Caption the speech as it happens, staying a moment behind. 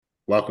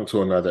Welcome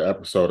to another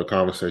episode of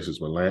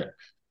Conversations with Lant.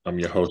 I'm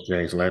your host,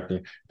 James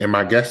Lampton, and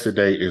my guest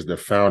today is the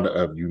founder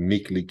of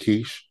Uniquely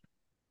Keesh,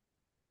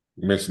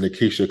 Miss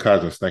Nakeesha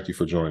Cousins. Thank you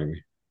for joining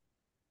me.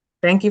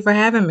 Thank you for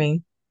having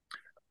me.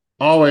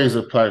 Always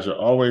a pleasure.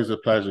 Always a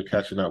pleasure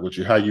catching up with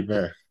you. How you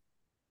been?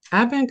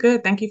 I've been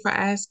good. Thank you for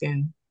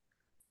asking.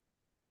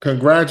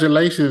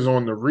 Congratulations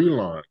on the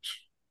relaunch.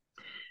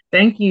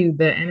 Thank you.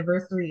 The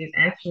anniversary is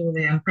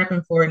actually, I'm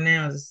prepping for it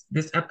now. It's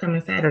this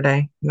upcoming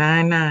Saturday,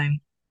 9/9.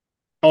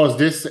 Oh,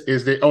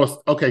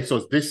 okay, so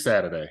it's this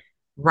Saturday.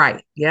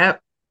 Right.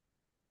 Yep.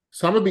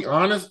 So I'm gonna be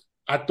honest.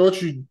 I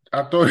thought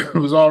it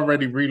was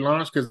already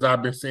relaunched because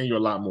I've been seeing you a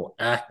lot more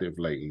active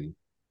lately.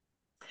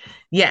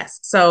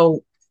 Yes.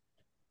 So,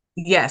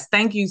 yes,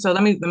 thank you. So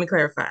let me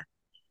clarify.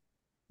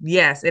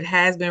 Yes, it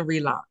has been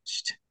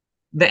relaunched.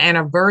 The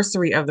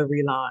anniversary of the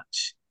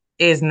relaunch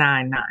is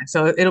 9/9.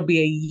 So it'll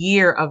be a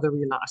year of the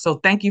relaunch.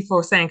 So thank you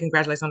for saying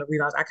congratulations on the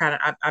relaunch.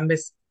 I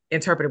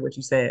misinterpreted what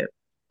you said.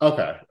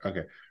 Okay,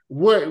 okay.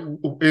 What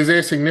is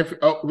there significant?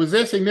 Oh, was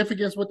there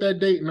significance with that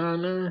date?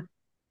 9/9.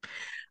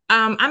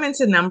 I'm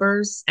into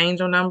numbers,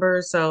 angel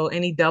numbers. So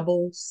any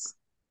doubles,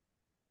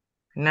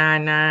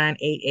 9/9,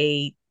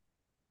 8/8,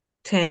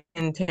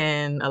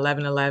 10/10,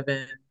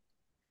 11/11,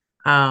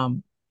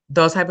 um,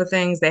 those type of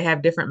things, they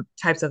have different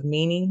types of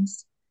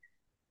meanings.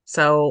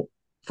 So,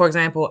 for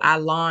example, I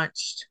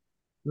launched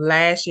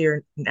last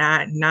year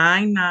at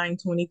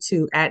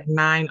 9/9/22 at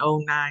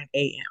 9:09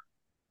 a.m.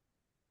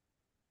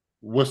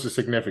 What's the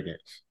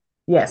significance?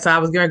 Yeah, so I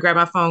was gonna grab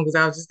my phone because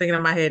I was just thinking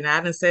in my head, and I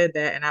haven't said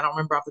that, and I don't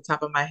remember off the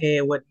top of my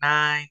head what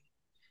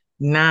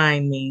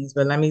 9/9 means,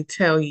 but let me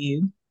tell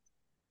you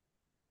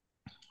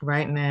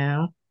right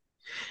now.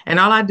 And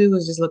all I do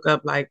is just look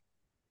up like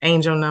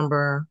angel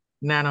number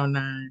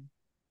 909.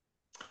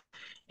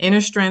 Inner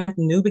strength,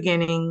 new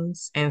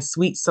beginnings, and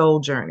sweet soul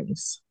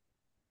journeys.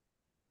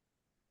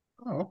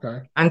 Oh,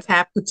 okay.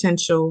 Untapped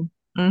potential.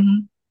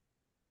 Hmm.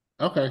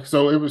 Okay.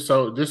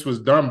 So this was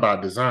done by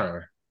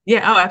design.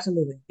 Yeah, oh,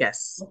 absolutely.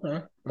 Yes.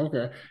 Okay.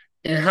 Okay.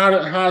 And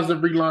how's the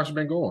relaunch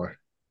been going?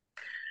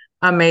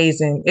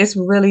 Amazing. It's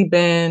really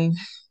been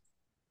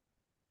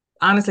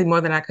honestly more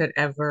than I could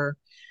ever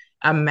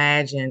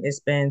imagine. It's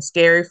been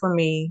scary for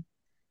me.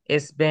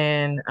 It's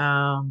been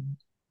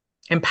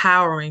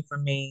empowering for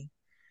me.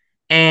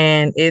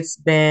 And it's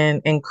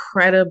been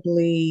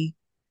incredibly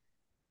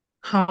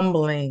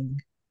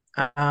humbling,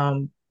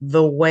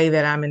 the way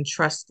that I'm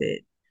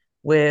entrusted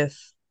with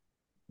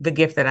the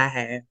gift that I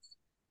have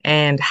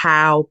and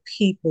how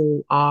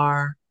people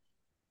are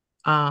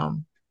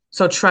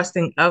so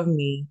trusting of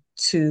me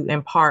to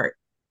impart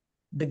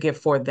the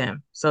gift for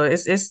them. So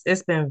it's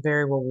been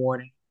very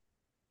rewarding.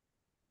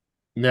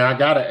 Now I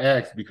gotta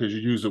ask because you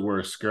used the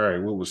word scary.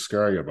 What was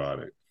scary about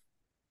it?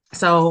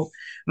 So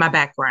my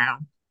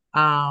background,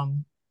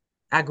 um,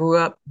 I grew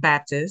up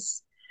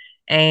Baptist,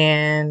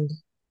 and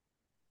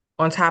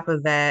on top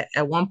of that,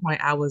 at one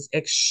point I was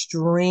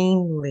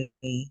extremely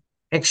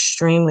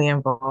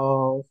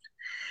involved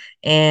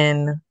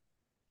in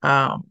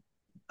um,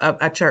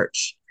 a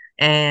church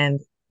and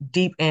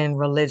deep in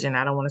religion.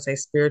 I don't want to say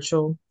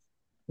spiritual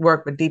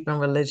work, but deep in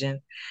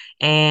religion.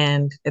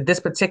 And at this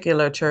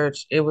particular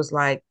church, it was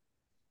like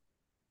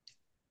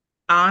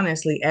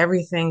honestly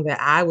everything that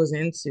I was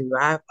into.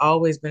 I've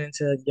always been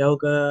into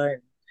yoga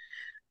and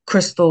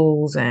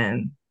crystals,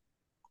 and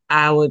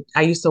I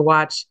used to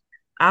watch.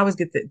 I always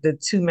get the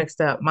two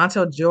mixed up.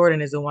 Montel Jordan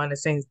is the one that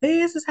sings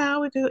 "This is how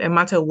we do," and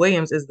Montel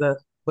Williams is the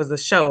was the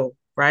show,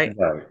 right?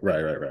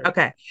 Right.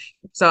 Okay.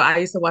 So I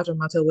used to watch with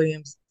Montel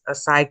Williams, a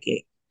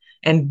psychic,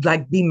 and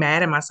like be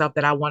mad at myself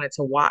that I wanted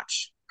to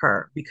watch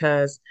her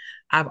because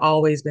I've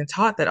always been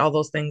taught that all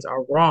those things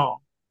are wrong.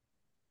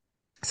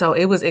 So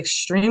it was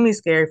extremely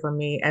scary for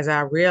me as I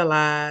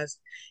realized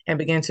and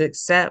began to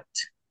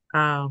accept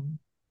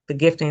the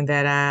gifting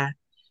that I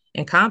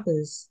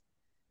encompass.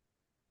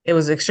 It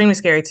was extremely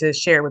scary to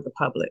share it with the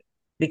public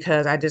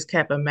because I just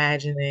kept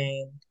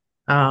imagining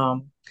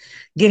um,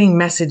 getting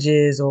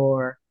messages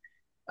or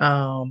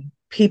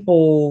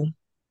people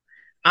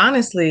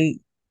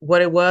honestly,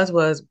 what it was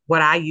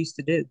what I used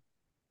to do.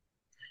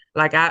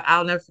 Like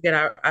I'll never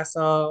forget. I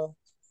saw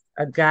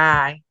a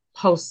guy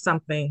post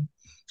something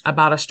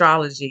about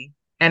astrology,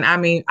 and I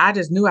mean, I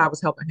just knew I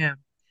was helping him.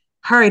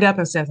 Hurried up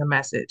and sent a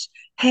message.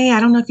 Hey, I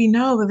don't know if you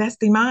know, but that's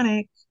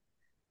demonic,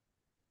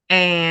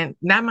 and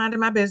not minding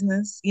my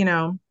business, you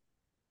know.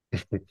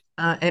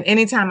 And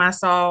anytime I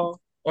saw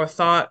or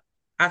thought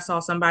I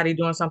saw somebody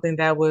doing something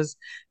that was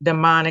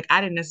demonic,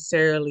 I didn't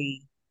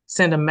necessarily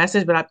send a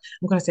message, but I'm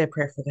going to say a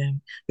prayer for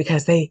them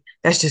because they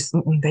just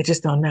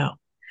don't know.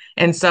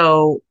 And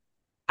so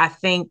I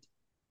think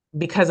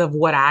because of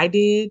what I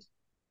did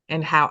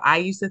and how I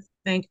used to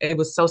think, it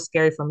was so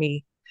scary for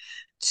me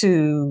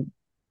to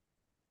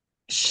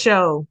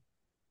show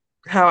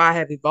how I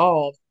have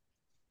evolved,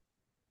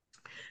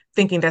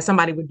 thinking that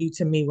somebody would do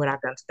to me what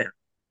I've done to them.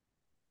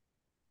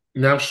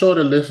 Now I'm sure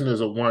the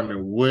listeners are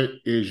wondering what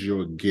is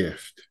your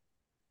gift?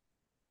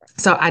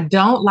 So I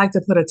don't like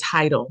to put a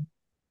title.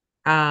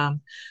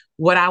 Um,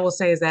 what I will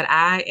say is that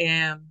I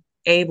am.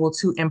 able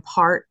to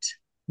impart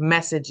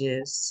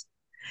messages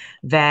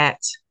that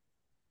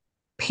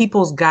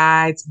people's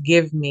guides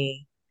give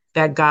me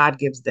that God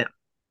gives them.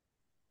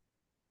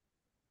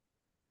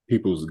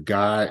 People's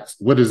guides.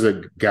 What is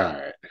a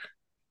guide?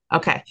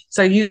 Okay.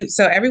 So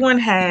everyone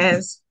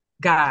has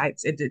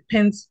guides. It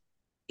depends.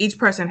 Each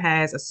person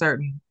has a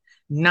certain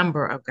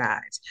number of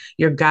guides.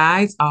 Your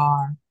guides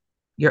are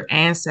your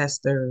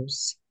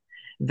ancestors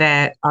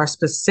that are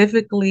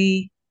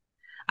specifically,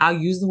 I'll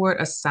use the word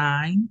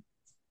assigned.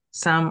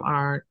 Some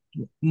are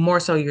more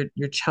so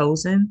you're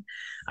chosen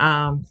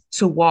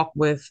to walk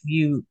with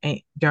you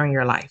during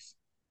your life.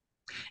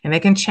 And they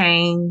can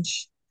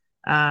change.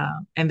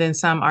 And then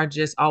some are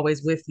just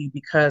always with you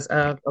because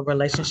of a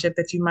relationship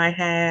that you might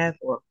have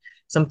or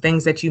some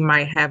things that you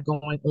might have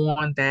going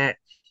on that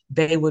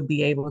they would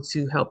be able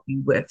to help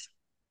you with.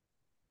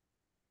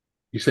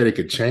 You said it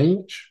could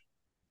change.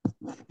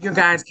 Your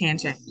guides can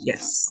change,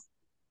 yes.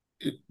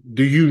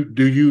 Do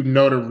you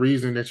know the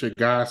reason that your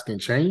guides can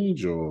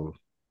change, or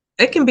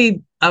It can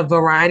be a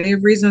variety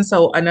of reasons.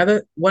 So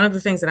another one of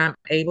the things that I'm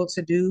able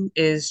to do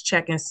is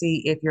check and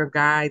see if your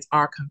guides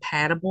are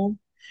compatible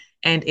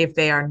and if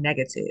they are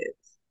negative.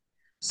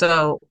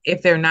 So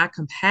if they're not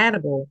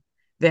compatible,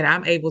 then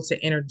I'm able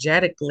to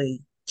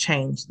energetically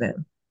change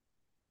them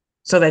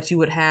so that you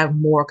would have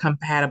more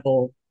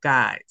compatible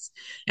guides.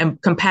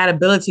 And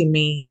compatibility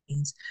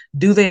means,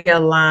 do they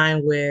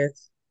align with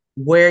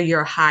where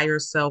your higher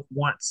self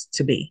wants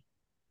to be?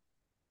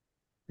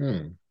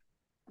 hmm.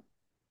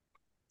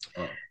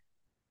 uh,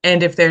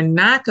 And if they're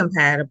not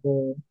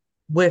compatible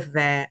with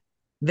that,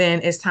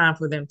 then it's time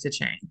for them to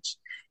change.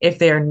 If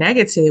they're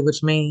negative,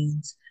 which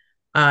means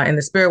in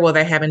the spirit world,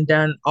 they haven't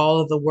done all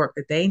of the work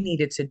that they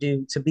needed to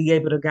do to be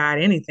able to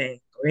guide anything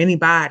or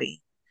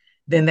anybody,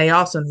 then they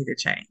also need to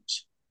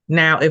change.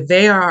 Now, if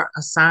they are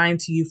assigned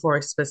to you for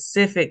a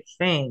specific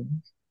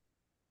thing,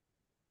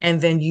 and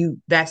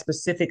then that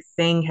specific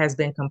thing has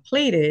been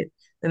completed,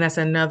 then that's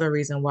another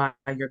reason why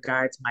your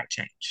guides might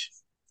change.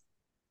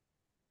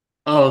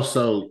 oh,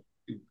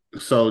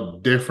 so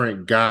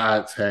different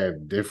guides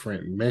have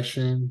different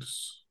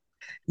missions.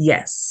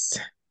 Yes.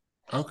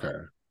 Okay.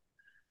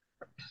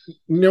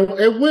 Now,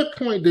 at what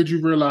point did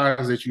you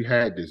realize that you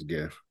had this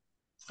gift?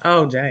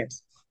 Oh,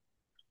 James.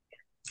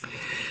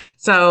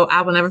 So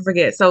I will never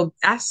forget. So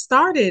I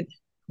started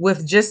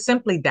with just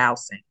simply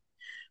dowsing.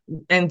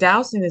 And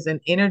dowsing is an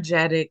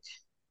energetic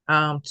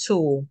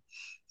tool.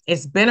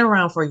 It's been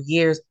around for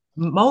years.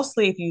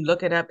 Mostly, if you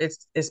look it up,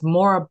 it's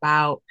more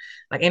about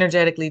like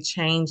energetically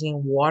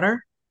changing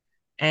water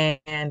and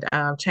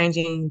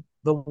changing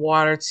the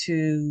water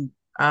to,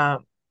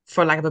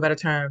 for lack of a better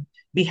term,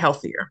 be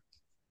healthier.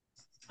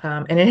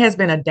 And it has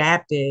been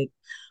adapted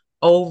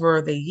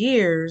over the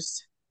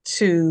years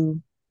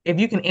to, if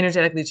you can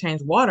energetically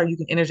change water, you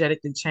can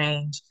energetically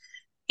change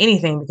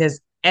anything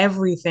because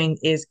everything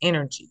is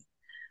energy.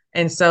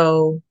 And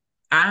so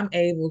I'm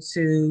able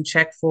to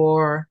check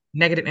for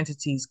negative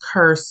entities,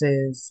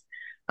 curses.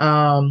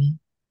 I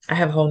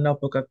have a whole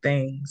notebook of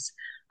things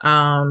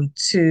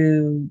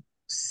to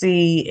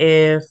see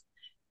if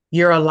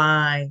you're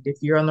aligned, if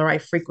you're on the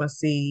right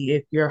frequency,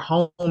 if your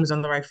home is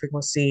on the right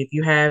frequency, if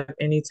you have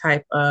any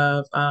type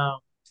of,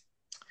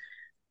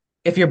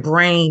 if your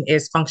brain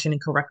is functioning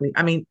correctly.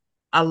 I mean,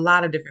 a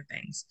lot of different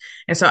things.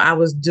 And so I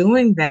was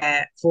doing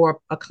that for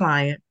a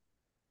client.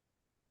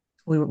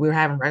 We were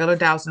having regular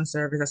dowsing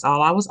service. That's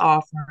all I was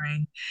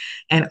offering.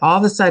 And all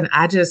of a sudden,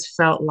 I just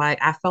felt like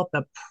I felt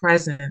the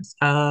presence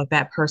of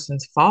that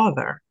person's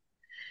father.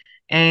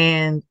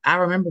 And I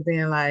remember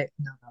being like,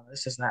 no, no,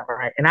 this is not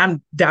right. And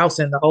I'm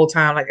dousing the whole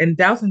time. Like, and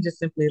dousing just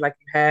simply like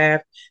you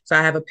have. So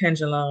I have a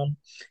pendulum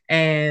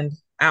and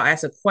I'll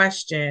ask a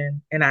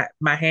question and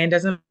my hand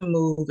doesn't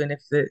move. And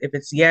if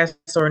it's yes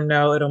or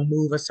no, it'll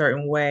move a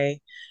certain way.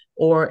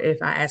 Or if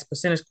I ask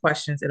percentage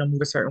questions, it'll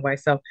move a certain way.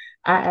 So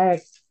I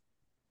ask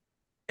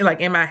like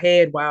in my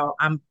head while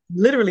I'm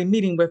literally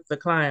meeting with the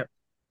client,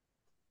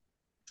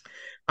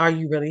 are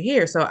you really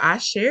here? So I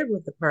shared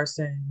with the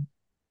person,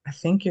 I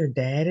think your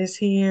dad is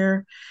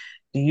here.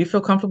 Do you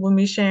feel comfortable with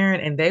me sharing?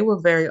 And they were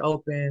very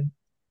open.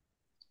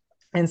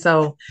 And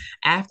so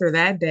after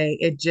that day,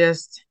 it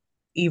just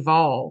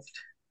evolved.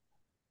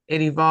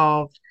 It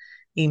evolved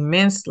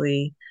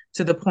immensely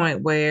to the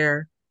point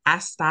where I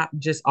stopped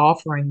just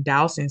offering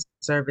dowsing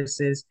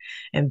services.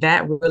 And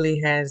that really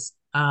has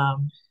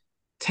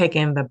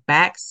taken the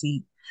back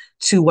seat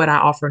to what I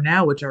offer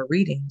now, which are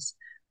readings,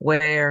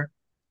 where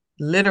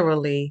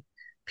literally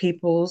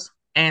people's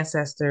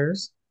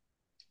ancestors,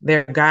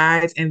 their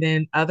guides, and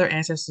then other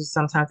ancestors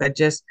sometimes that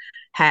just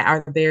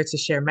are there to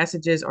share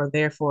messages or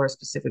there for a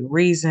specific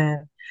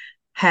reason,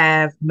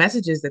 have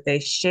messages that they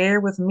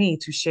share with me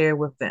to share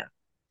with them.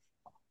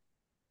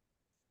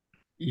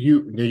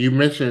 You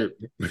mentioned,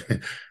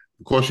 of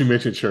course, you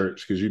mentioned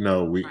church because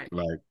we Right.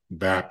 like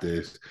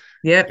Baptist,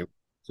 Yep. and,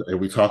 and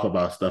we talk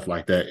about stuff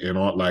like that, and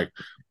on like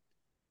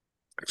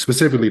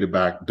specifically the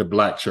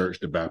black church,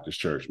 the Baptist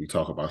church. We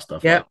talk about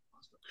stuff like. Yep.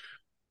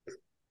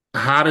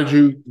 How did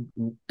you?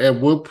 At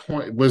what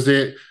point was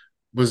it?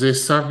 Was there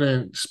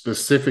something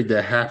specific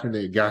that happened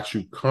that got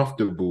you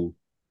comfortable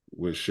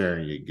with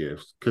sharing your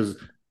gifts? Because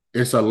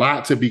it's a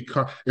lot to be.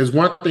 It's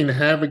one thing to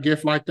have a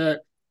gift like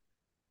that,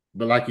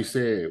 but like you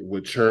said,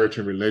 with church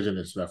and religion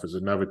and stuff, it's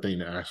another thing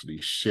to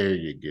actually share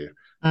your gift.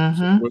 So,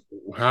 Hmm.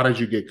 how did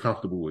you get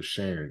comfortable with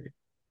sharing it?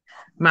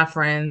 My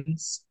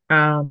friends.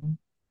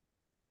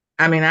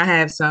 I mean, I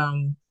have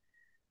some,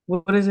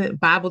 what is it?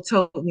 Bible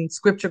toting,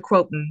 scripture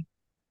quoting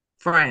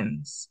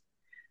friends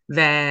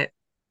that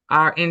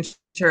are in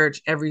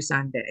church every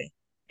Sunday.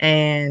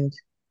 And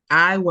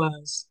I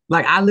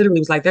literally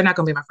was like, they're not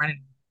going to be my friend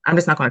anymore. I'm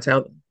just not going to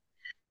tell them.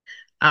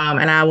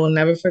 And I will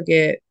never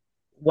forget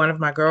one of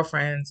my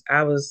girlfriends.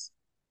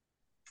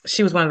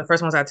 She was one of the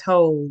first ones I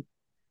told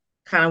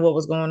kind of what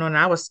was going on. And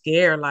I was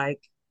scared, like,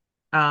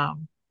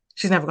 um,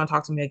 she's never going to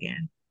talk to me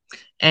again.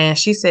 And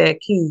she said,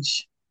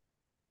 Keish,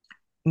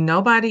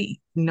 nobody's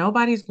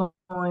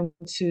going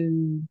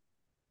to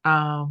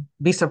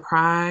be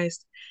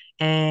surprised,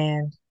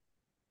 and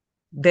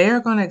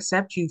they're going to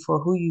accept you for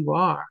who you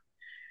are.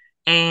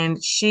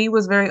 And she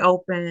was very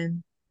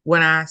open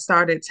when I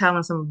started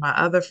telling some of my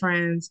other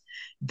friends.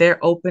 Their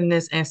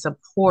openness and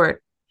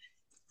support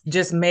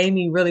just made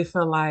me really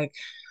feel like,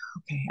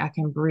 okay, I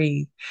can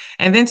breathe.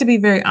 And then to be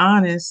very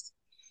honest,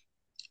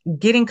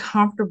 getting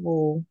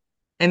comfortable,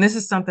 and this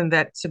is something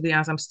that, to be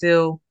honest, I'm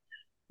still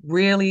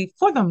really,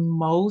 for the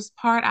most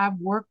part, I've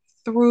worked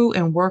through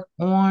and worked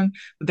on,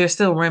 but there's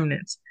still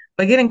remnants.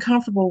 But getting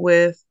comfortable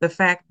with the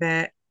fact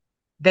that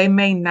they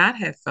may not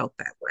have felt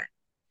that way.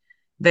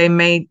 They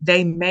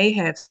may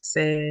have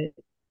said,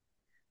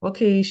 well,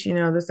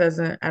 Keish, this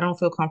doesn't, I don't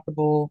feel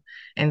comfortable.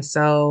 And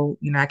so,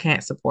 I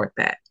can't support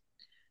that.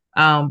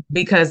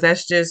 Because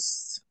that's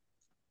just,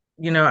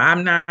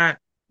 I'm not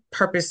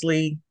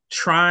purposely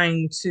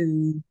trying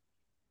to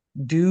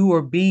do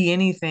or be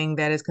anything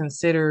that is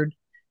considered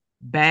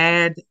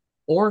bad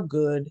or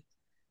good.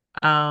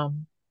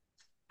 Um,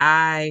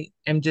 I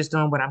am just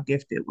doing what I'm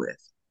gifted with.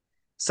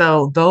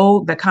 So,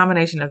 though the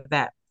combination of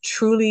that,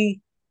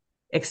 truly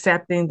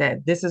accepting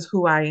that this is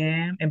who I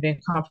am and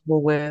being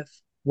comfortable with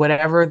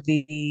whatever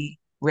the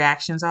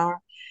reactions are,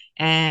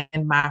 and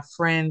my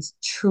friends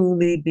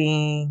truly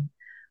being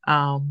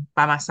by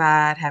my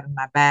side, having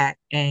my back,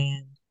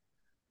 and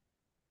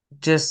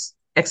just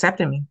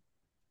accepting me.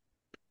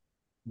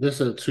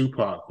 This is a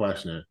two-part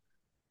question.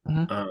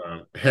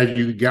 Mhm. Have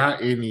you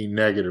got any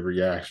negative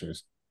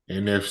reactions?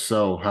 And if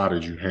so, how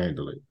did you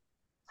handle it?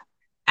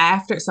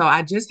 So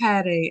I just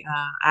had a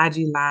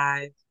IG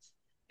live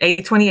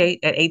 8:28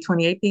 at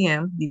 8:28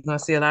 p.m. You're gonna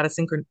see a lot of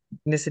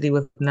synchronicity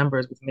with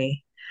numbers with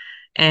me.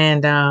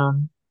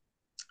 And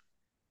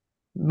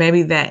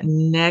maybe that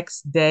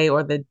next day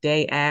or the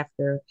day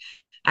after,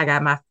 I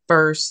got my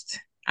first,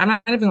 I'm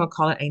not even gonna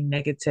call it a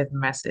negative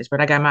message,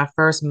 but I got my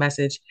first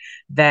message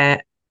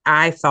that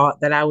I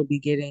thought that I would be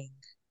getting,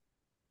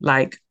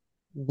 like,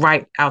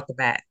 right out the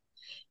bat.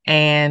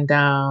 And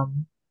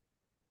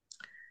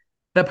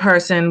the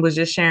person was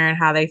just sharing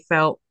how they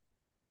felt,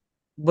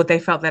 what they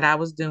felt that I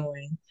was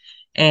doing.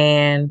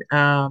 And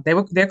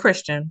they're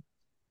Christian,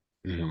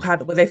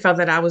 Mhm. what they felt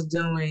that I was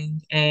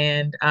doing,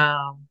 and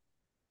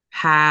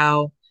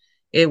how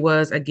it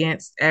was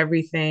against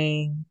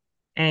everything.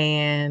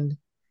 And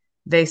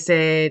they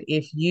said,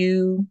 if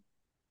you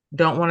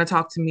don't want to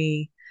talk to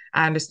me,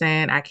 I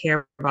understand. I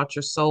care about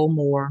your soul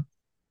more.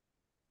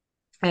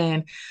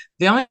 And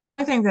the only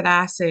thing that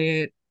I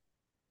said,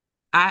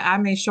 I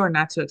made sure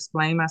not to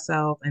explain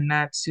myself and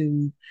not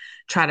to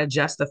try to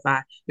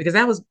justify, because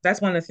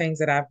that's one of the things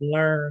that I've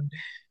learned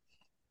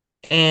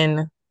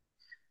in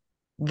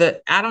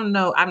I don't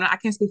know, I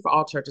can't speak for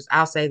all churches.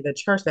 I'll say the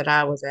church that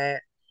I was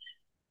at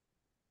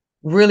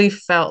really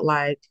felt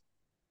like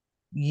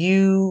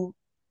you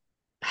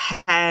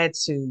had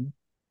to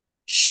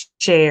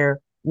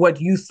share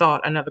what you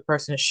thought another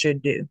person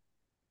should do.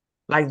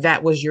 Like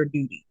that was your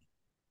duty.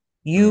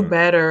 You Uh,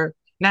 better,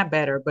 not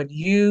better, but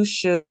you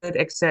should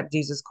accept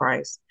Jesus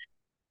Christ,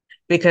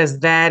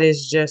 because that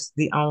is just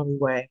the only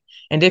way.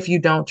 And if you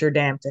don't, you're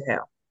damned to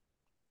hell.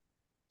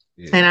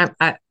 And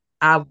yeah.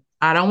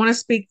 I don't want to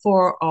speak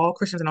for all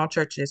Christians and all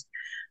churches,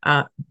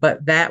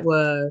 but that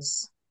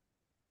was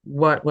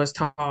what was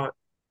taught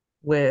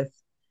with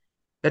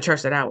the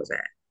church that I was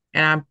at.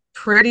 And I'm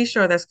pretty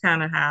sure that's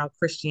kind of how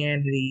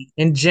Christianity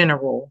in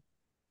general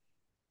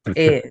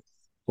is.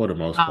 For the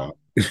most Um, part.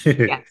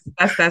 yes,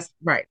 that's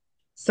right.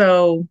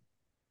 So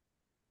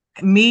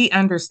me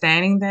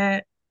understanding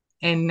that,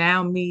 and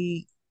now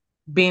me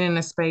being in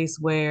a space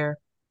where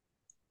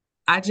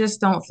I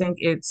just don't think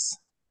it's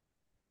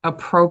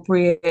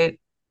appropriate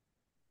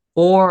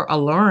or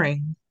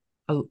alluring,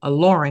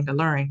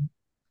 trying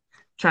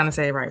to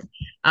say it right,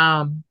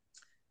 um,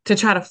 to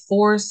try to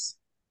force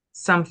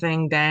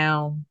something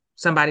down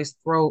somebody's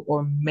throat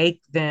or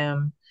make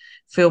them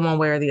feel one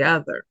way or the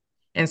other.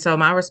 And so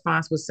my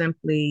response was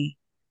simply,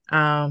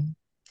 um,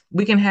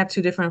 we can have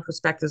two different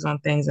perspectives on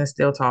things and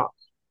still talk.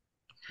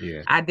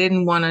 Yeah. I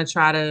didn't want to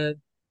try to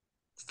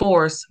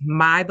force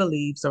my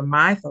beliefs or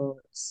my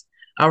thoughts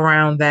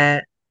around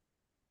that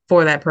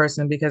for that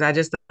person, because I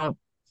just don't.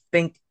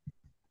 think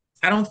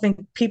I don't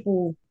think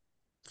people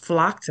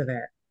flock to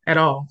that at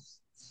all.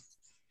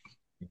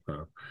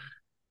 Uh,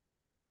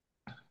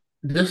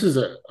 this is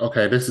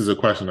a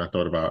question I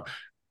thought about.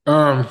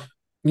 Um,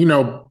 in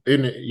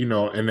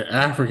the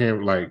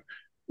African, like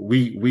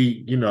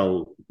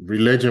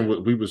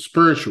religion, we were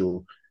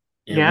spiritual,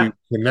 and we Yeah.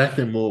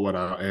 connected more with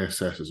our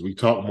ancestors. We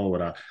talked more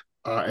with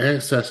our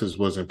ancestors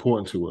was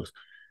important to us,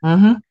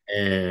 Hmm.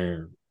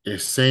 and it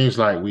seems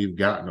like we've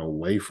gotten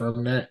away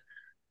from that.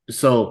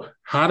 So,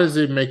 how does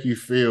it make you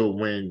feel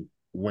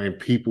when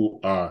people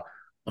are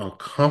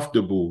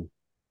uncomfortable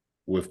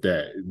with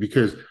that?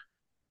 Because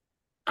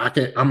I'm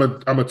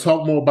gonna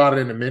talk more about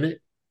it in a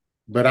minute,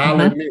 but I'll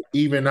Hmm. admit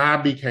even I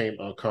became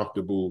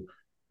uncomfortable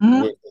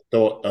Hmm. with the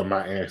thought of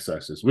my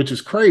ancestors, which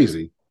is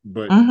crazy,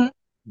 but Hmm.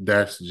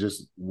 that's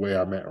just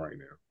where I'm at right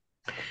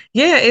now.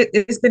 Yeah,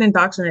 it's been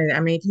indoctrinated. I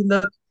mean, if you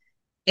look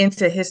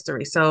into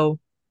history, so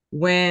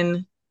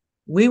when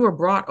we were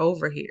brought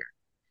over here,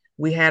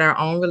 we had our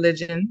own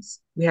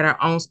religions, we had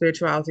our own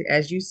spirituality,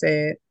 as you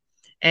said,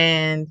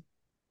 and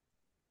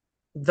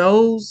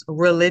those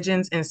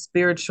religions and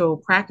spiritual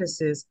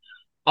practices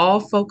all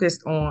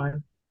focused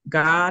on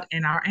God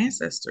and our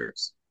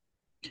ancestors.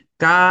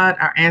 God,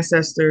 our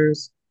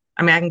ancestors.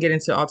 I mean, I can get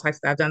into all types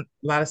of, I've done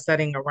a lot of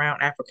studying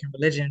around African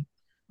religion,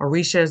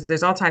 Orishas,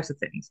 there's all types of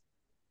things.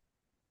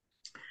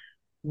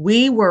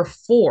 We were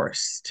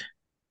forced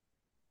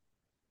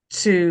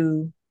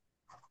to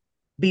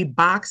be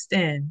boxed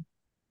in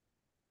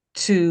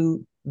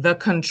to the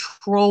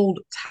controlled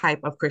type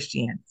of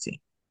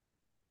Christianity.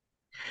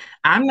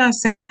 I'm not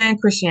saying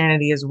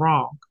Christianity is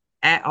wrong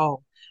at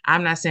all.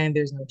 I'm not saying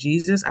there's no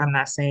Jesus. I'm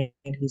not saying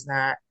he's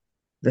not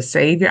the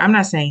savior. I'm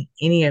not saying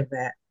any of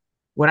that.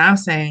 What I'm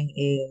saying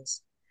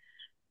is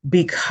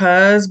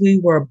because we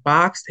were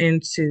boxed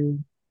into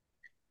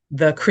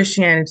the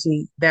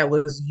Christianity that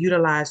was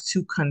utilized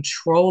to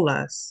control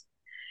us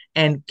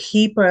and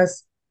keep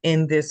us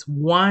in this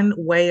one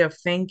way of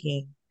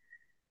thinking,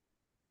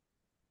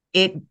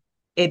 it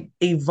it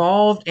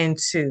evolved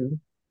into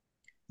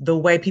the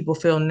way people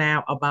feel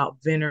now about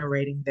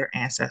venerating their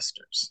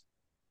ancestors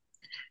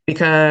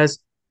because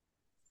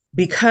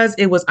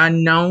it was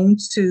unknown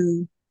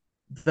to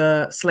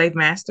the slave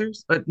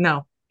masters, but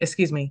no,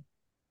 excuse me,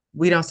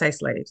 we don't say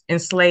slaves,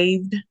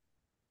 enslaved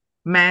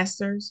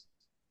masters,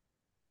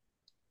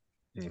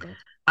 Okay.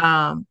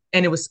 and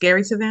it was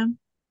scary to them.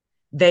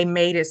 They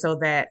made it so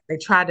that they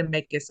tried to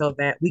make it so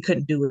that we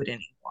couldn't do it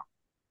anymore.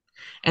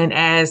 And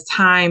as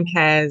time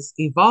has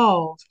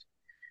evolved,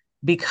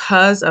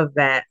 because of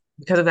that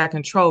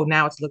control,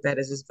 now it's looked at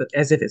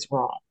as if it's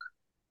wrong.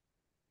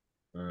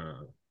 Uh,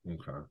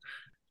 okay.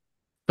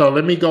 So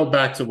let me go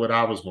back to what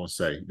I was going to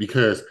say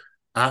because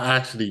I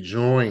actually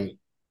joined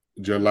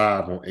your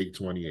live on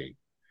 8/28,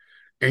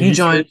 and You you said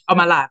joined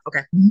my live,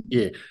 okay?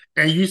 yeah,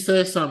 and you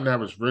said something that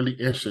was really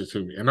interesting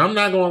to me, and I'm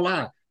not going to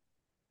lie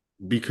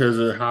because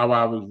of how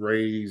I was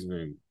raised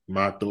and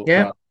my thought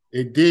Yeah, process,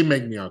 it did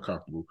make me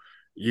uncomfortable.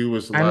 You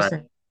was I like,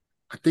 understand.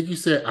 I think you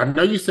said, I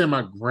know you said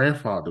my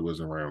grandfather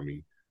was around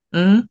me,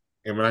 Hmm.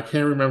 and when I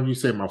can't remember, you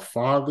said my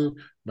father,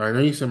 but I know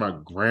you said my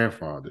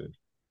grandfather,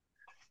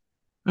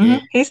 Hmm.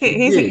 and He's here.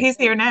 it did. He's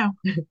here now.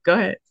 Go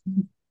ahead.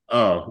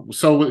 Oh,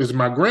 so is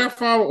my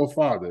grandfather or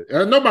father?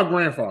 I know my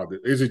grandfather.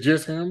 Is it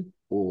just him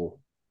or?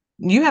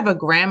 You have a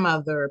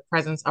grandmother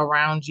presence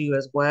around you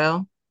as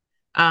well.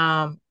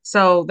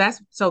 So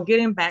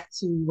getting back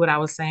to what I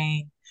was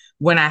saying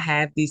when I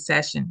have these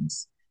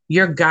sessions,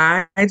 your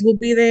guides will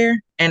be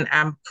there, and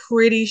I'm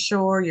pretty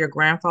sure your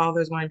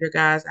grandfather is one of your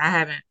guides. I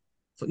haven't,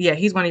 yeah,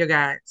 he's one of your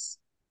guides.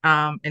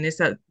 And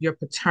it's your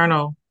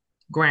paternal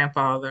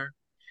grandfather,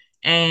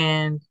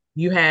 and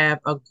you have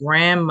a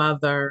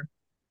grandmother,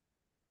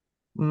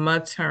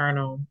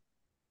 maternal.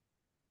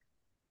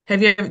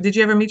 Did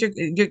you ever meet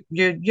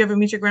you ever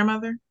meet your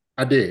grandmother?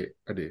 I did.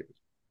 I did.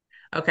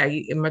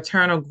 Okay,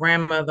 maternal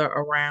grandmother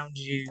around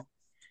you.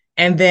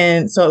 And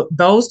then, so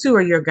those two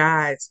are your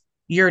guides.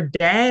 Your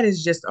dad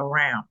is just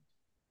around.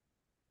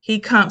 He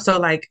comes, so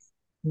like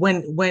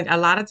when a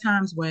lot of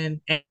times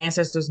when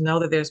ancestors know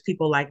that there's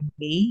people like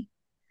me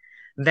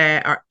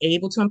that are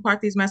able to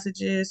impart these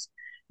messages,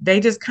 they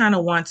just kind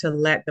of want to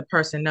let the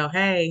person know,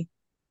 hey,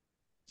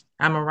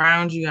 I'm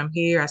around you, I'm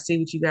here, I see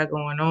what you got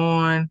going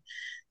on.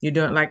 You're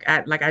doing like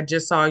I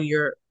just saw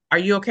your, are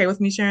you okay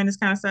with me sharing this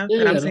kind of stuff Yeah,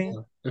 that I'm yeah, that's seeing?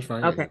 fine. That's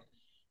fine. Yeah, Okay.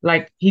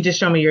 Like he just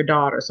showed me your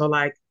daughter. So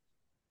like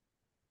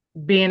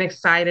being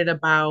excited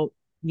about,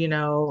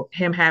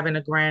 him having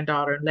a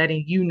granddaughter and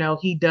letting you know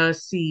he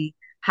does see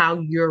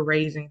how you're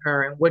raising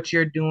her and what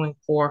you're doing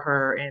for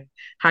her and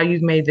how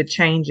you've made the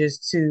changes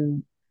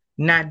to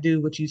not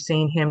do what you've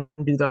seen him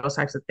do, those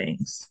types of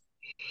things.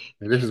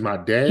 and this is my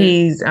dad.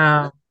 He's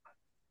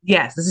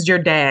yes, this is your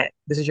dad.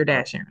 This is your Oh,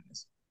 dad sharing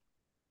this.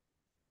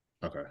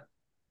 okay.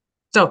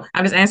 So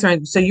I'm just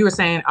answering. So you were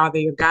saying, are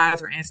they your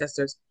guides or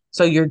ancestors?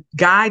 So your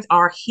guides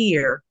are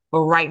here,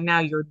 but right now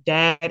your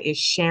dad is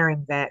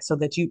sharing that so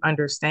that you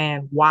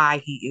understand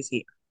why he is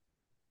here.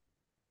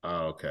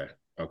 Oh, okay.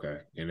 Okay.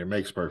 And it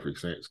makes perfect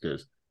sense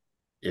because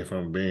if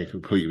I'm being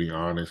completely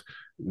honest,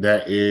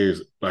 that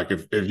is like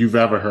if you've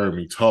ever heard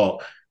me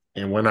talk,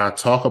 and when I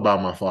talk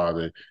about my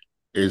father,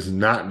 it's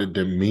not to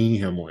demean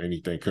him or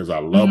anything because I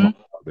love my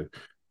Mm-hmm. father,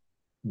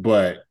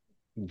 but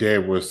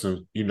there was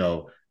some,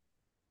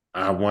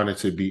 I wanted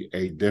to be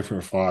a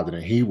different father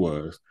than he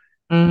was.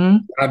 Mm-hmm.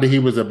 Not that he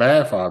was a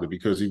bad father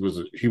because he was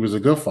a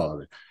good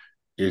father.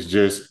 It's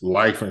just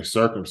life and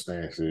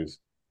circumstances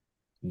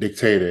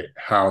dictated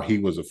how he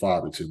was a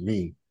father to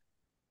me,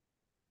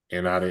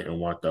 and I didn't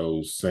want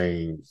those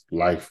same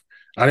life.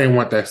 I didn't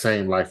want that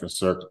same life and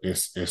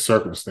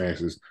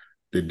circumstances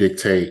to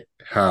dictate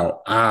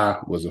how I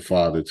was a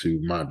father to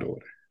my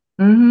daughter.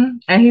 Mm-hmm.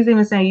 And he's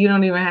even saying you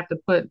don't even have to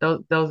put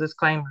those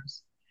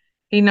disclaimers.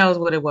 He knows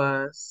what it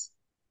was.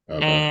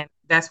 Okay, And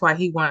that's why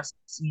he wants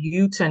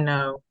you to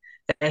know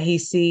that he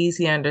sees,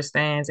 he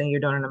understands, and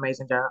you're doing an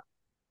amazing job.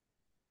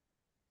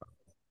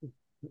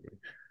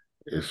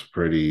 it's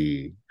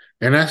pretty,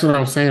 and that's what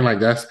I'm saying. Like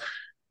that's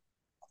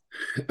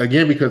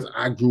again because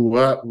I grew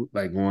up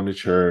like going to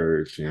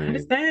church, I and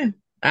understand.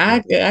 I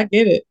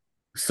get it.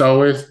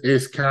 so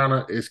it's kind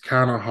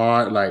of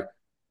hard. Like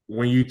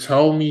when you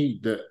told me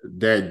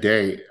that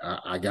day,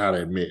 I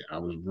gotta admit I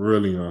was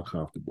really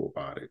uncomfortable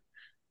about it.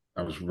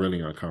 I was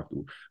really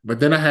uncomfortable. But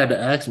then I had to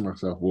ask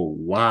myself, well,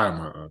 why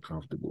am I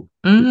uncomfortable?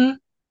 Mm-hmm.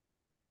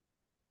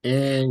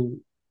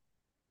 And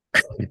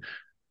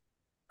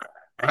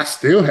I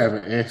still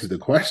haven't answered the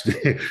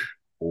question,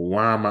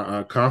 why am I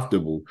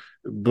uncomfortable?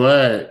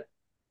 But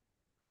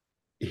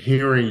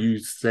hearing you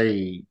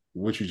say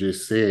what you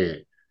just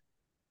said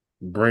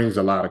brings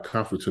a lot of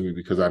comfort to me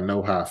because I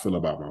know how I feel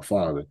about my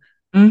father.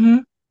 Mm-hmm.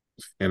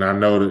 And I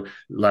know that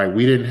like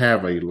we didn't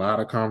have a lot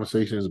of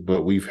conversations,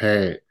 but we've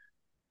had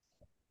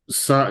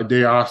some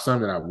there are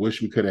some that I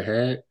wish we could have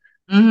had,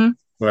 Mm-hmm.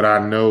 but I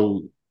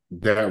know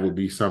that would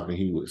be something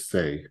he would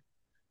say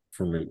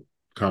from the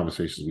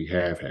conversations we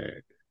have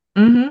had.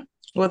 Mm-hmm.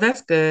 Well,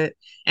 that's good.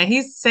 And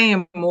he's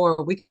saying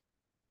more. We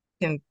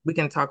can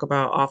talk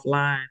about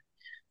offline,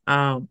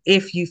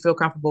 if you feel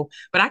comfortable.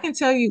 But I can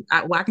tell you,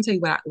 I can tell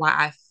you why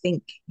I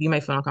think you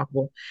may feel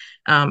uncomfortable.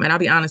 And I'll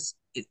be honest,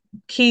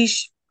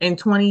 Keish in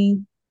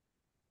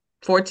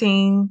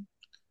 2014,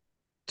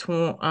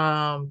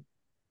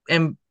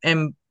 and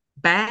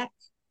back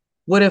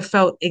would have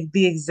felt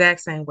the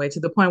exact same way to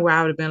the point where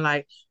I would have been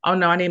like, oh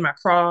no, I need my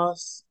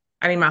cross.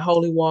 I need my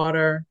holy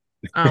water.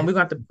 We're going to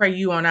have to pray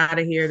you on out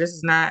of here.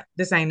 This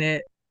ain't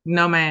it.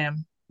 No,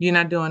 ma'am, you're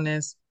not doing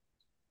this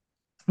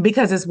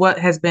because it's what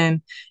has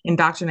been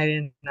indoctrinated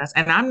in us.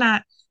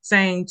 And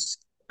saying,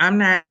 I'm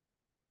not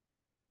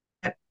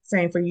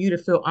saying for you to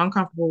feel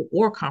uncomfortable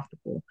or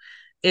comfortable.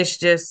 It's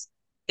just,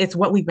 it's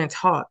what we've been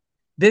taught.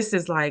 This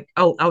is like,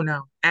 oh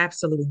no,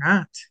 absolutely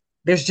not.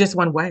 There's just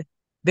one way.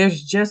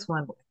 There's just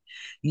one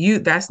way.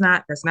 That's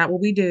not what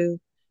we do.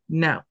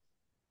 No.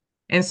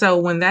 And so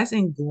when that's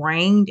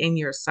ingrained in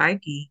your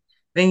psyche,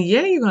 then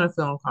yeah, you're gonna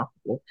feel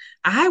uncomfortable.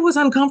 I was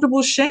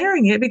uncomfortable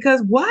sharing it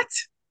because what?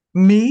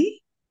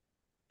 Me?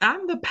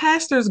 I'm the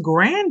pastor's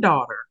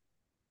granddaughter.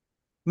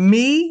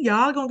 Me?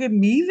 Y'all gonna give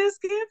me this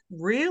gift?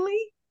 Really?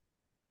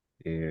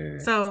 Yeah.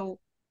 So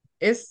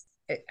it's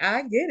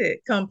I get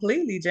it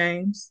completely,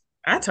 James.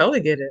 I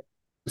totally get it.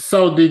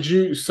 So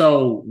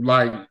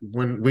like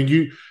when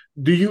you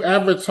do you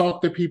ever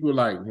talk to people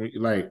like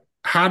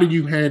how do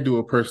you handle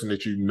a person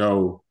that you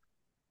know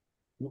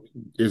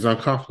is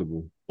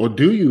uncomfortable? Or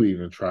do you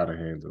even try to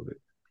handle it?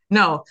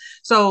 No,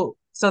 so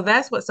so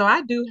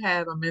I do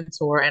have a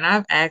mentor, and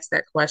I've asked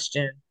that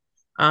question,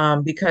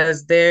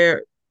 because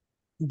there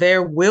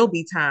will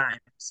be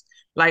times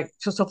like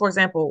so for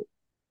example,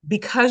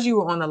 because you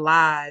were on the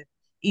live,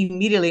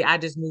 immediately I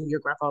just knew your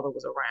grandfather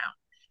was around.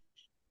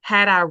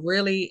 Had I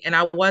really, and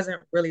I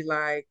wasn't really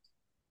like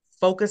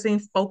focusing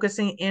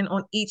in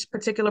on each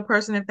particular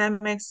person, if that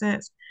makes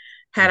sense.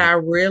 Had I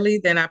really,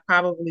 then I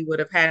probably would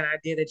have had an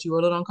idea that you were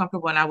a little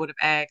uncomfortable, and I would have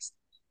asked,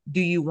 do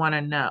you want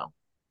to know,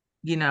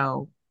 you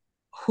know,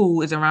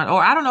 who is around?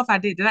 Or I don't know if I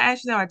did. Did I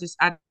ask you that, or I just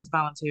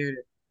volunteered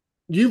it?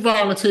 You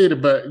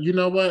volunteered, but you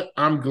know what?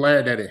 I'm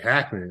glad that it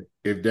happened.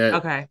 If that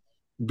Okay.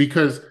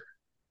 because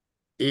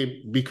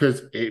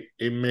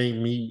it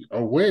made me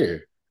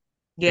aware.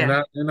 And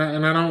Yeah.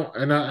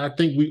 I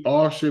think we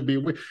all should be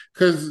aware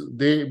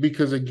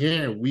because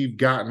again, we've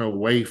gotten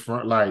away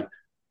from like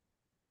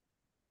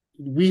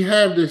we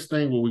have this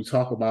thing where we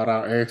talk about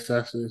our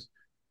ancestors,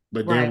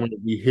 but then Right. when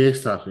we hear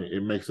something,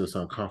 it makes us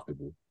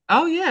uncomfortable.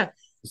 Oh yeah.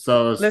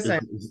 So Listen.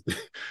 it's,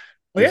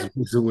 Yeah.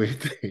 it's a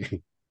weird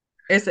thing.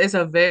 It's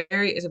a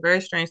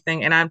very strange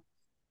thing. And I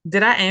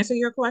did I answer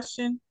your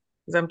question?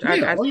 Because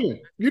Yeah, oh yeah,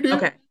 you did.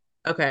 okay.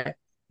 Okay.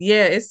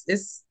 Yeah,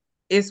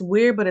 it's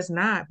weird, but it's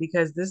not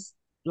because this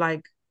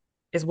like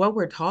is what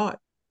we're taught.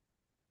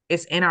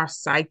 It's in our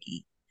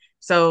psyche.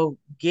 So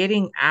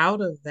getting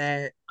out of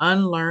that,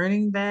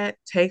 unlearning that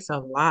takes a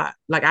lot.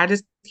 Like I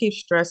just keep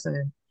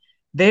stressing,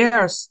 there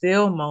are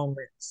still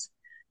moments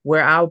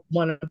where I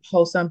want to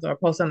post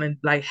something,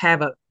 like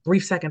have a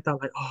brief second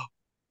thought, like, oh,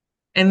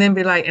 and then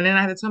be like, and then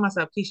I have to tell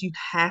myself, please, you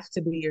have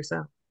to be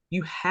yourself.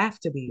 You have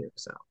to be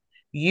yourself.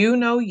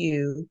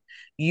 you,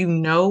 you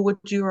know what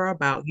you are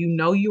about, you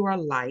know you are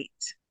light,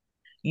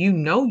 you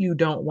know you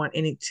don't want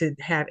any to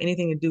have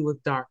anything to do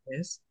with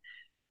darkness.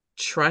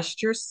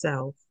 Trust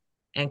yourself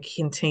and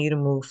continue to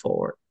move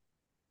forward.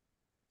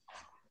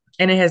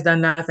 And it has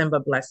done nothing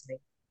but bless me.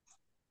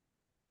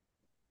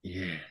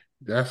 Yeah,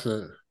 that's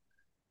a.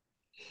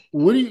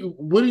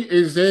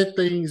 Is there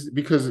things,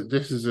 because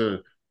this is a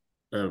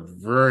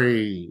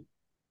very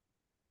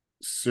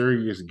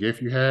serious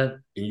gift you have,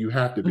 and you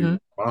have to be Mhm.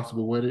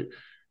 responsible with it.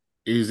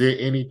 Is there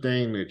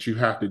anything that you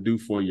have to do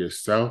for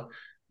yourself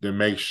to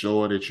make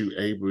sure that you're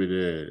able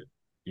to,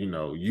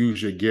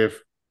 use your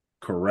gift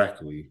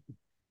correctly?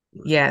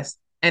 Yes.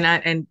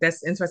 And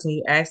that's interesting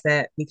you asked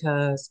that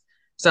because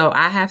so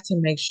I have to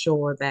make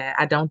sure that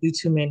I don't do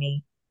too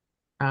many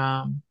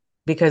um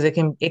because it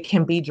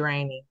can be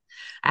draining.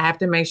 I have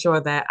to make sure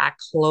that I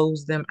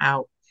close them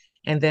out.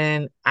 And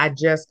then I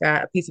just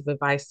got a piece of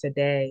advice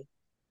today,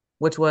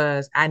 which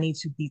was I need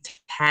to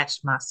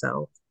detach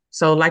myself.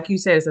 So like you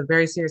said, it's a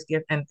very serious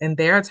gift and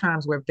there are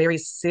times where very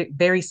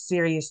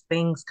serious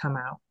things come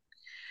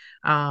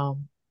out.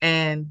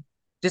 And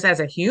just as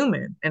a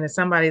human and as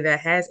somebody that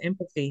has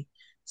empathy,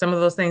 some of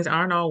those things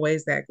aren't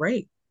always that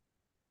great.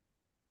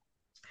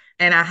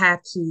 And I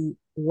have to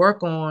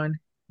work on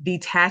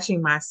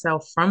detaching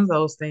myself from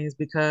those things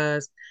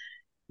because,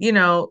 you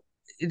know,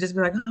 it just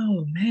be like,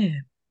 oh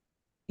man,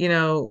 you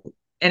know,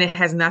 and it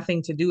has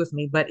nothing to do with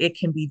me, but it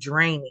can be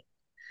draining.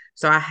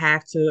 So I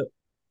have to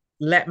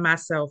let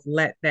myself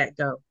let that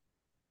go.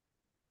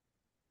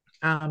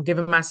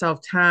 Giving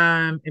myself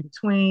time in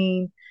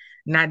between,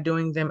 not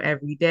doing them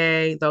every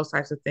day, those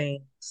types of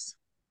things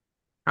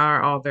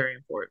are all very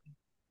important.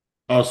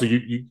 Oh, so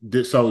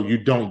you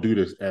don't do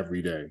this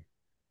every day.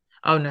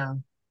 Oh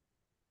no,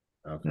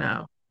 Okay.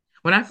 no.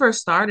 When I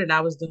first started,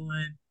 I was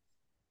doing,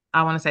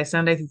 I want to say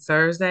Sunday through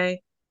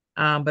Thursday.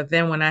 But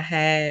then when I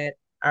had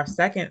our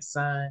second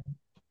son,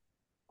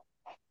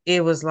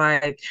 it was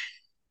like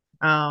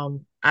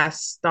I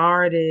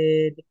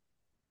started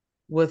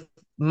with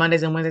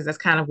Mondays and Wednesdays. That's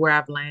kind of where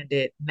I've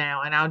landed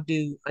now. And I'll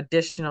do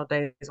additional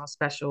days on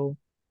special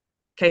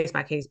case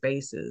by case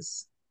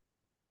basis.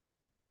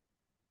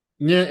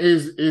 Yeah,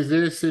 is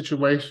there a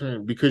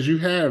situation, because you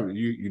have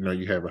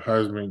a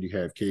husband, you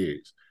have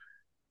kids.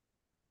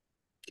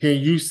 Can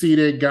you see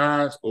their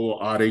guys,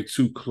 or are they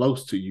too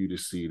close to you to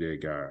see their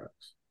guys?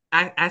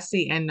 I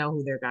see and know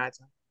who their guides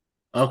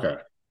Okay.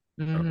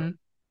 are. Okay.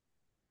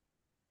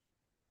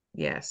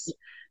 Yes.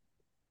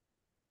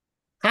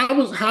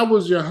 How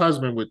was your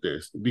husband with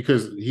this?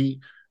 Because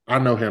I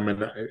know him,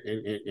 and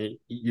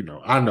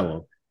I know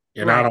him,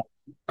 and I Right. don't.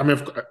 I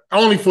mean,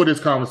 only for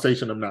this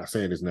conversation, I'm not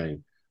saying his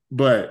name,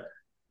 but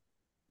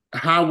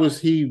how was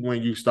he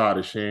when you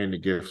started sharing the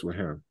gifts with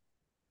him?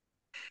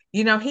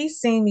 He's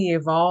seen me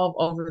evolve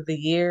over the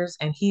years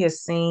and he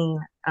has seen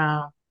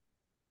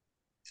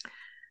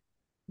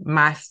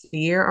my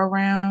fear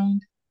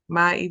around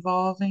my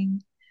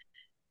evolving.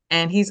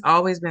 And he's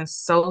always been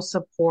so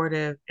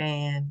supportive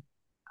and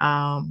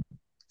um,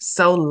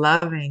 so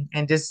loving.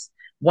 And just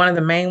one of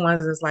the main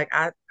ones is like,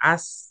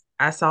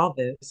 I saw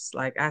this.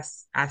 Like,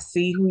 I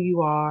see who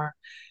you are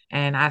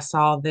and I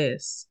saw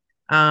this.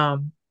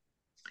 Um,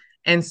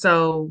 and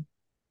so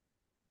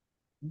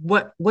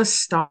what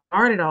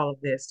started all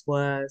of this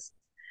was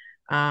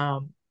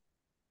um,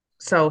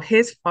 so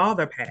his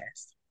father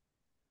passed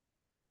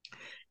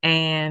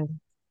and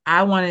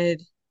I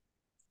wanted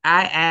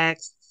I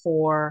asked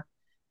for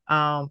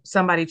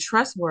somebody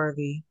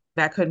trustworthy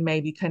that could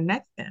maybe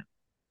connect them.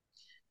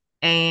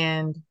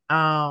 And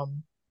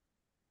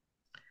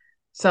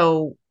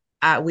so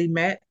we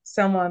met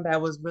someone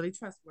that was really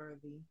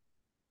trustworthy,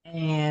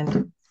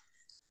 and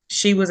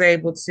she was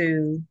able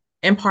to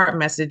impart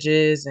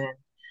messages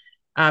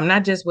and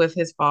not just with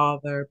his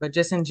father, but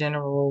just in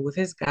general with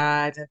his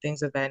guides and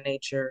things of that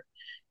nature.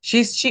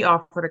 She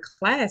offered a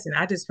class, and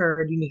I just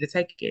heard you need to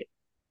take it.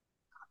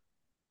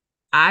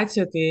 I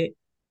took it,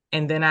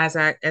 and then as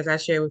I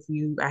shared with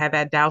you, I had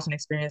that Dowson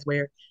experience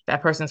where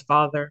that person's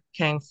father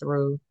came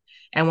through.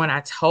 And when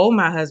I told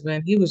my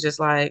husband, he was just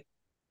like,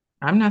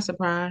 I'm not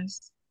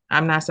surprised.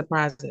 I'm not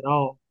surprised at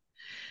all.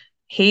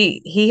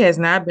 He has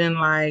not been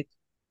like,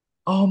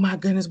 oh my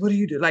goodness, what do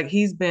you do? Like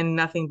he's been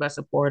nothing but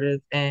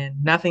supportive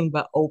and nothing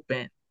but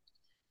open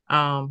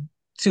um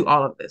to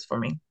all of this for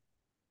me.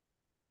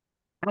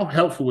 How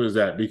helpful is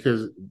that?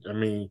 Because I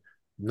mean,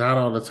 not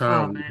all the Oh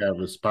time we man. have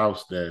a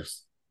spouse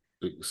that's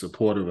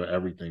supportive of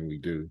everything we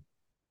do.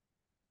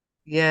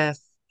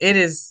 Yes, it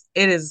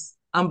is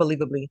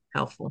unbelievably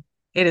helpful.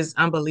 It is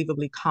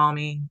unbelievably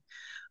calming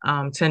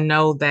to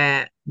know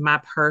that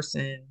my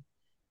person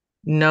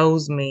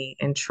knows me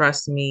and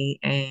trusts me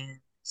and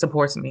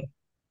supports me.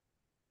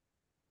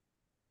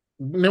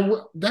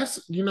 Now,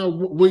 that's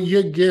with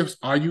your gifts,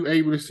 are you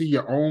able to see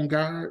your own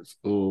guides?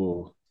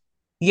 Or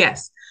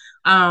Yes.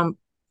 Um,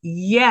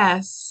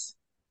 yes.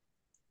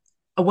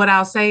 What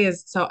I'll say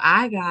is, so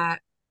I got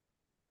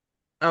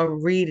a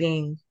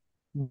reading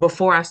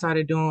before I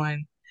started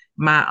doing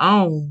my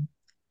own,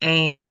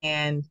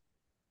 and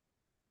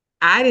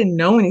I didn't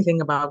know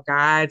anything about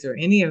guides or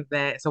any of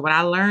that. So when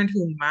I learned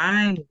who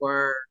mine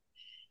were,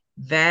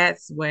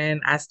 that's when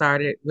I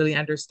started really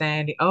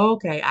understanding, oh,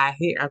 okay, I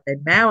hear, okay,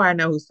 now I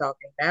know who's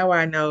talking. Now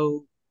I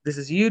know this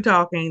is you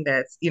talking.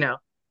 That's,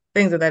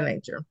 things of that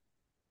nature.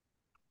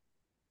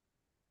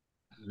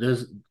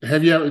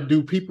 Have you ever,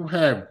 do people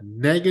have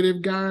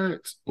negative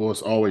guides or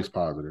it's always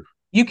positive?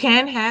 You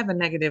can have a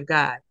negative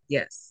guide,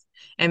 yes.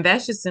 And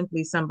that's just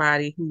simply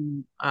somebody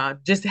who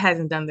just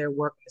hasn't done their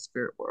work in the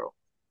spirit world.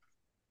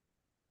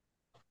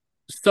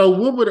 So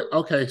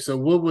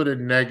what would a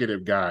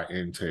negative guide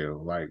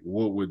entail? Like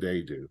what would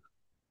they do?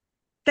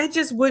 They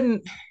just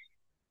wouldn't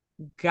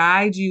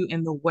guide you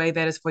in the way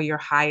that is for your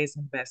highest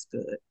and best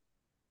good.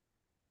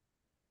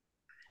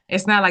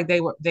 It's not like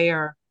they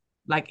are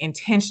like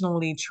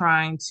intentionally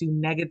trying to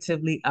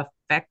negatively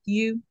affect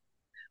you,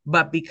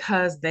 but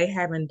because they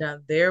haven't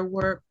done their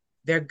work,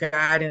 their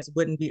guidance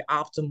wouldn't be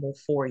optimal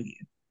for you.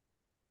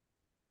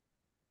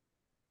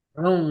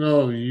 I don't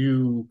know if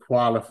you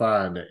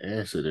qualify to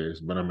answer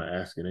this, but I'm gonna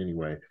ask it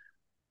anyway.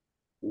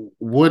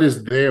 What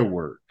is their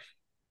work?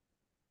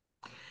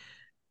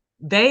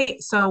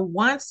 So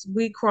once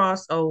we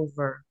cross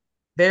over,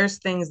 there's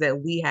things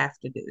that we have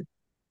to do.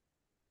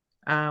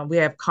 We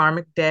have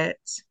karmic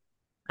debts.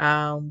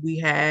 We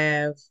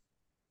have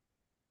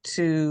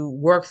to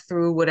work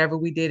through whatever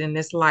we did in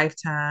this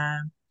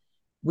lifetime.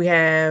 We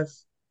have,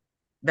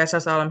 that's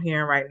just all I'm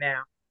hearing right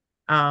now,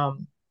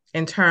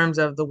 in terms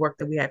of the work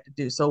that we have to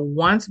do. So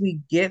once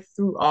we get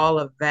through all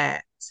of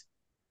that,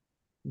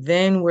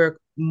 then we're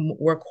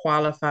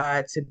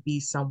qualified to be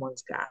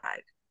someone's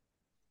guide.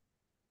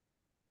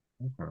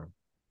 Okay.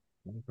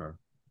 Okay.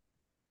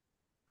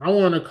 I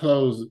want to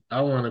close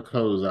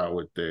out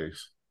with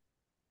this.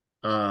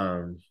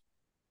 Um,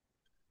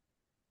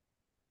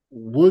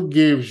 what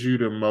gives you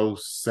the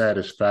most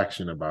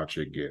satisfaction about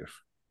your gift?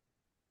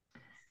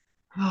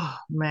 Oh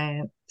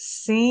man,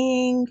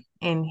 seeing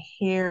and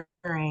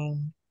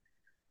hearing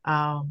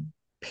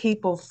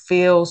people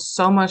feel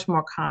so much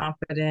more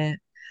confident,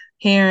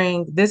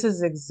 hearing this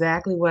is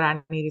exactly what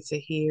I needed to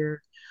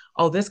hear.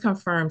 Oh, this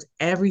confirms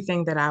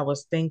everything that I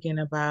was thinking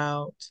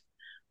about.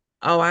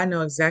 Oh, I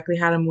know exactly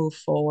how to move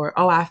forward.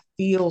 Oh, I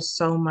feel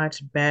so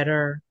much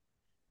better.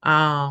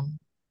 Um,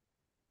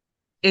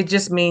 it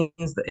just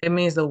means it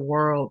means the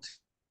world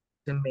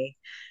to me.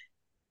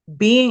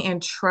 Being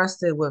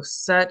entrusted with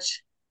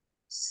such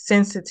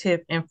sensitive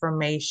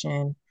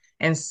information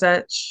and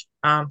such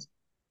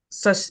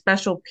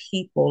special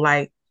people,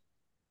 like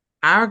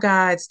our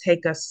guides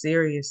take us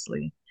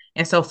seriously.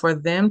 And so for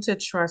them to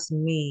trust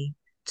me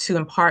to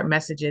impart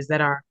messages that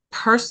are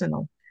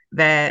personal,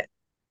 that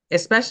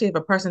especially if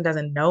a person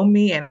doesn't know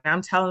me and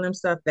I'm telling them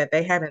stuff that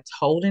they haven't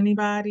told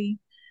anybody,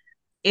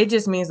 it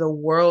just means the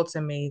world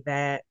to me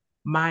that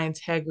my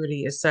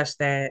integrity is such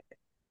that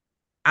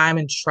I'm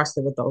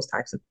entrusted with those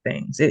types of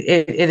things.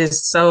 It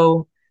is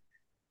so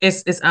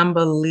it's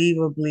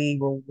unbelievably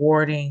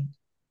rewarding,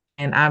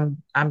 and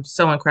I'm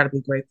so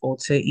incredibly grateful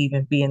to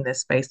even be in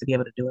this space to be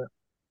able to do it.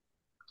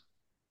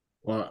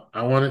 Well,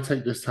 I want to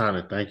take this time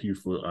to thank you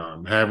for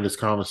having this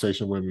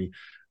conversation with me.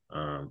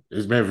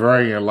 It's been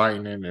very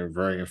enlightening and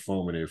very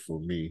informative for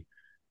me.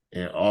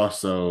 And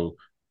also,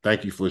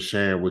 thank you for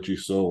sharing what you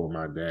saw with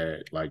my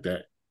dad. Like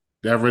that,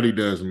 that really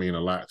does mean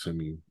a lot to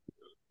me.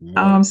 Oh, More,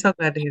 I'm so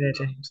glad to hear that,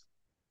 James.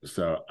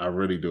 so I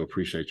really do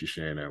appreciate you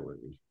sharing that with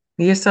me.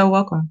 You're so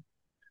welcome.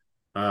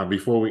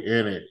 Before we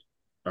end it,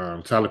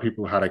 tell the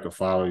people how they can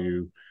follow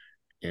you,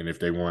 and if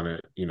they want to,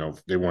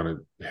 if they want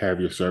to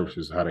have your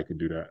services, how they can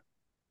do that.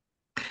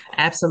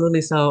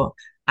 Absolutely. So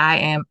I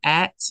am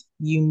at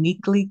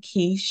Uniquely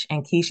Keesh,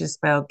 and Keesh is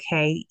spelled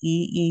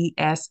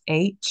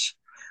Keesh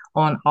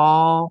on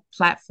all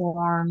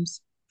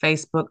platforms,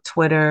 Facebook,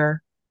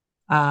 Twitter,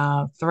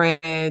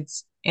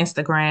 Threads,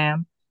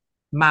 Instagram.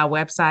 My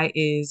website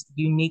is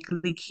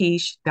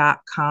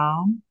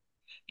uniquelykeesh.com,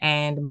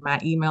 and my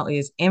email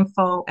is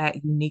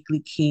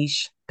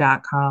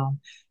info@uniquelykeesh.com.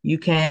 You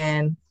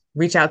can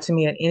reach out to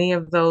me at any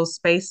of those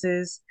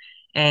spaces,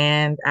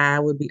 and I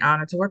would be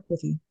honored to work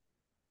with you.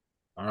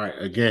 All right.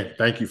 Again,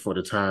 thank you for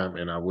the time,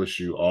 and I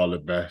wish you all the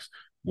best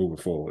moving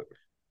forward.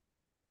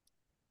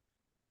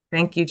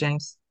 Thank you,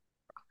 James.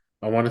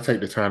 I want to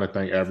take the time to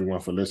thank everyone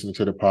for listening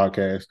to the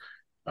podcast.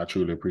 I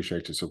truly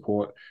appreciate your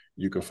support.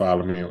 You can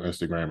follow me on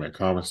Instagram at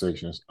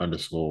conversations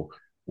underscore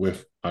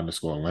with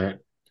underscore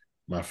Lant.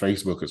 My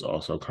Facebook is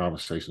also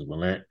Conversations with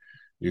Lant.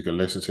 You can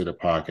listen to the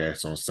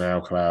podcast on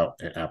SoundCloud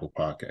and Apple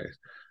Podcasts.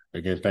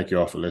 Again, thank you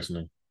all for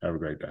listening. Have a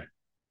great day.